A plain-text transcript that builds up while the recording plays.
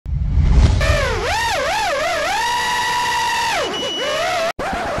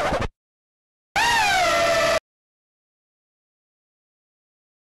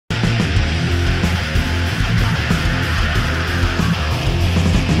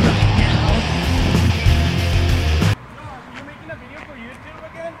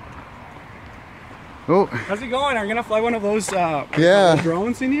Oh. How's it going? Are you gonna fly one of those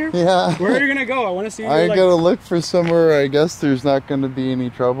drones in here? Yeah. Where are you gonna go? I want to see. I gotta look for somewhere. I guess there's not gonna be any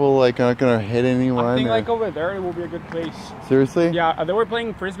trouble. Like I'm not gonna hit anyone. I think like over there it will be a good place. Seriously? Yeah, they were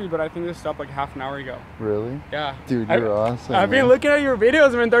playing frisbee, but I think they stopped like half an hour ago. Really? Yeah. Dude, you're awesome. I've been looking at your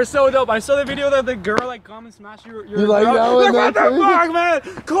videos, man. They're so dope. I saw the video that the girl like come and smash your you like that one? Like, what the fuck,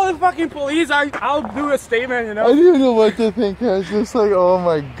 man? Call the fucking police. I'll do a statement, you know. I didn't know what to think. I was just like, oh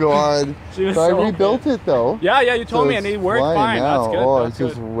my god. So I rebuilt it though. Yeah, you told me, and it worked fine. Now. That's good. Oh, that's it's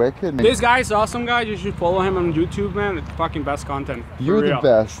just wicked. This guy's awesome, guy. You should follow him on YouTube, man. It's fucking best content. You're the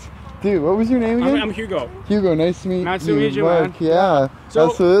best. Dude, what was your name again? I'm Hugo. Hugo, nice to meet you. Nice to meet you, Marc. man. Yeah, so,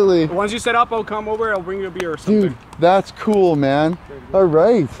 absolutely. Once you set up, I'll come over. I'll bring you a beer or something. Dude, that's cool, man. All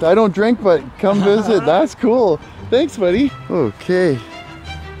right. I don't drink, but come visit. That's cool. Thanks, buddy. Okay.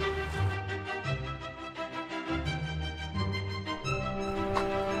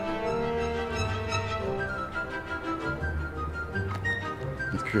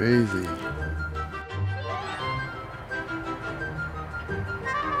 It's crazy.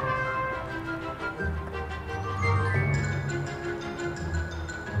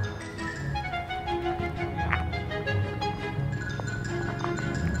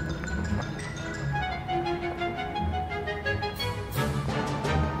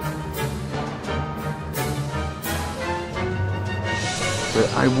 But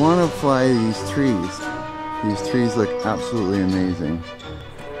I want to fly these trees. These trees look absolutely amazing.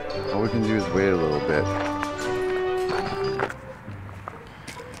 All we can do is wait a little bit.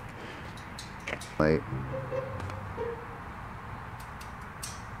 Wait.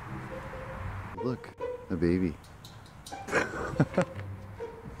 Look, a baby.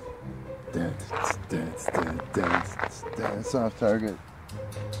 Dance, dance, dance, dance, dance. Soft target.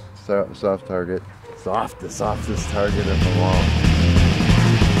 Soft target. The softest target of them all.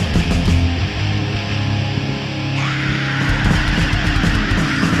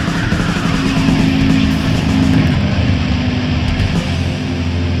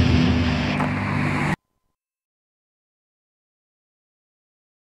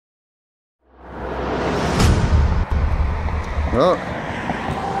 Well,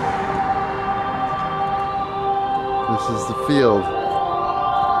 this is the field.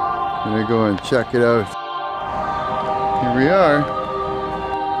 I'm gonna go and check it out. Here we are.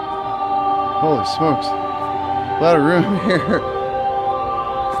 Holy smokes. A lot of room here.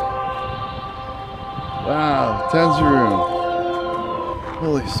 Wow, tons of room.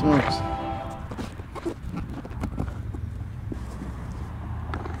 Holy smokes.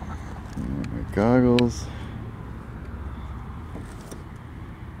 My goggles.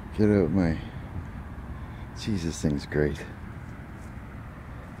 Get out my... Jeez, this thing's great.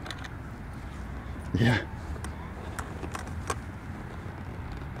 Yeah.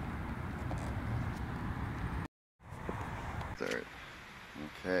 Start.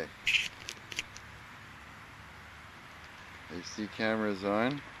 Okay. AC camera's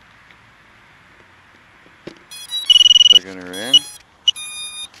on. Plugging her in.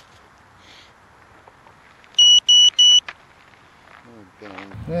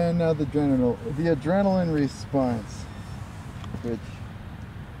 And now the adrenaline response, which,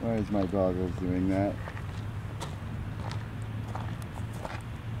 why is my goggles doing that?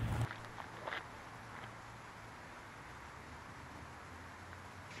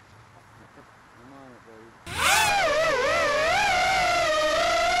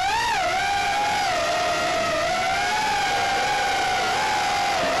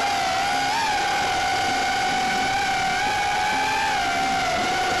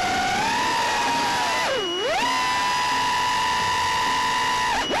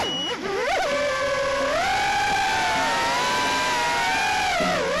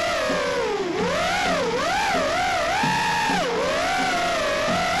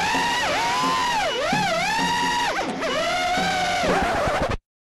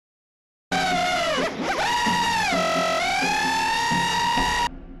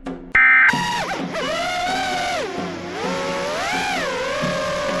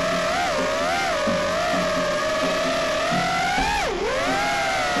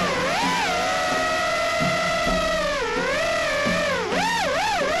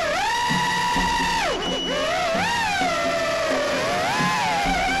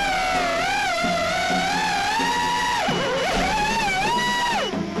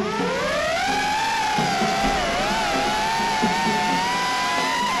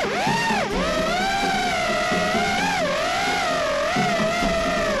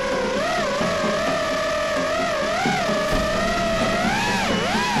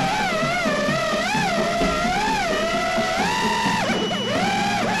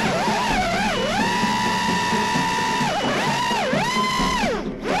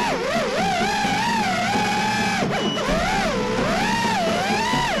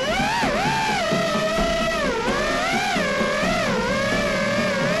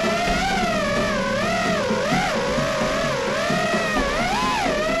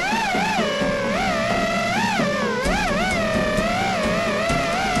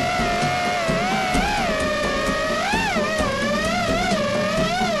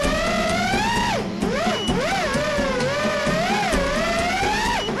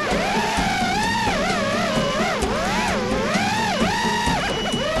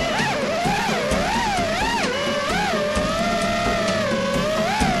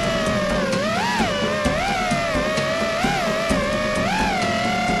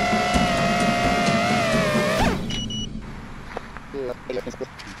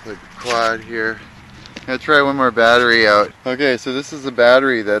 Put quad here. I'm gonna try one more battery out. Okay, so this is the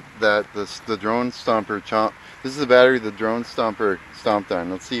battery that the drone stomper chomped. This is the battery the drone stomper stomped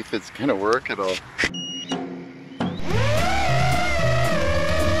on. Let's see if it's gonna work at all.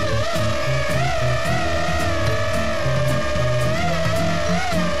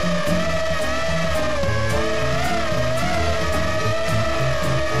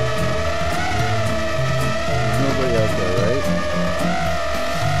 Nobody out there, right?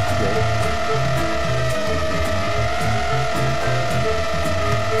 Okay.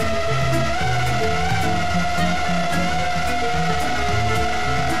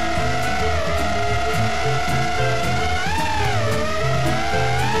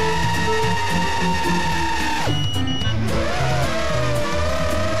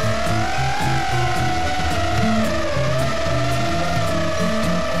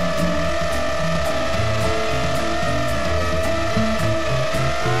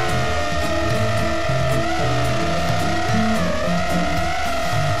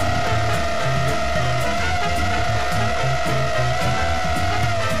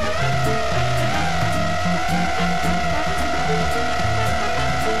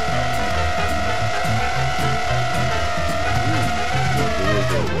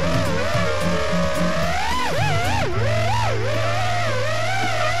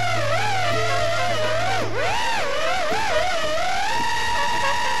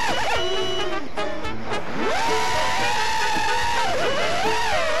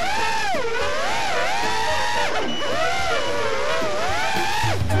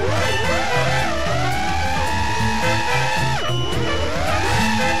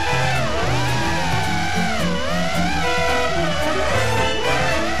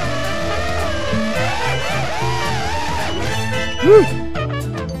 Woo!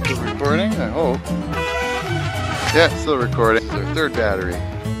 Still recording, I hope. Yeah, still recording. It's our third battery.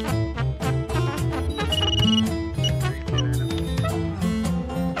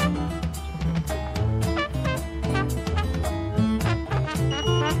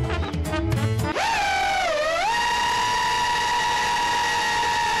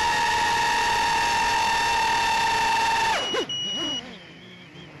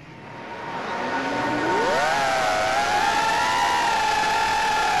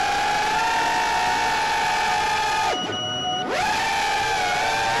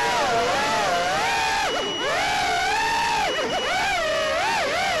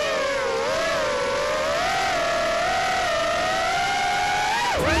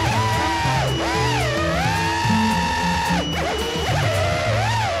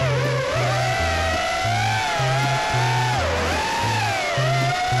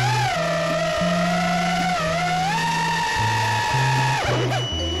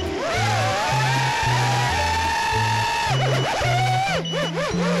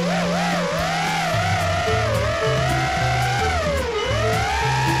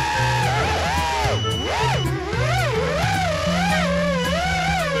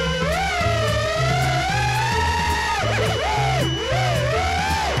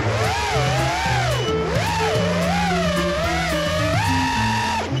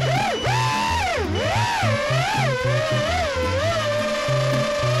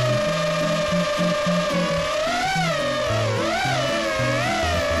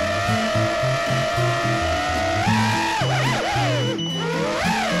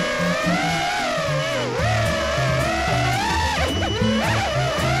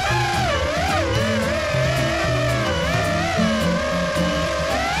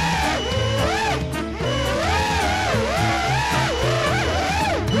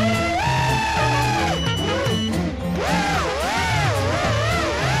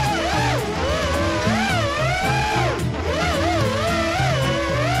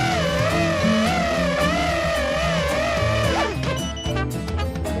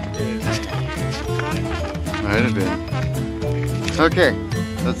 Might have been. Okay,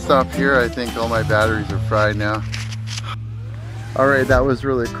 let's stop here. I think all my batteries are fried now. Alright, that was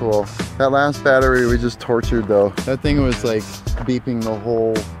really cool. That last battery we just tortured though. That thing was like beeping the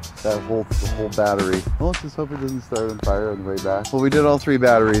whole battery. Well, let's just hope it doesn't start on fire on the way back. Well, we did all 3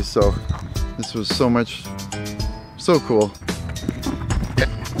 batteries, so this was so cool.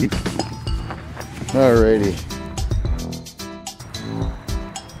 Alrighty.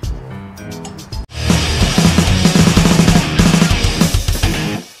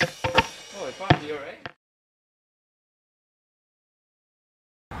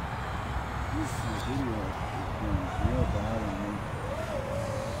 Video.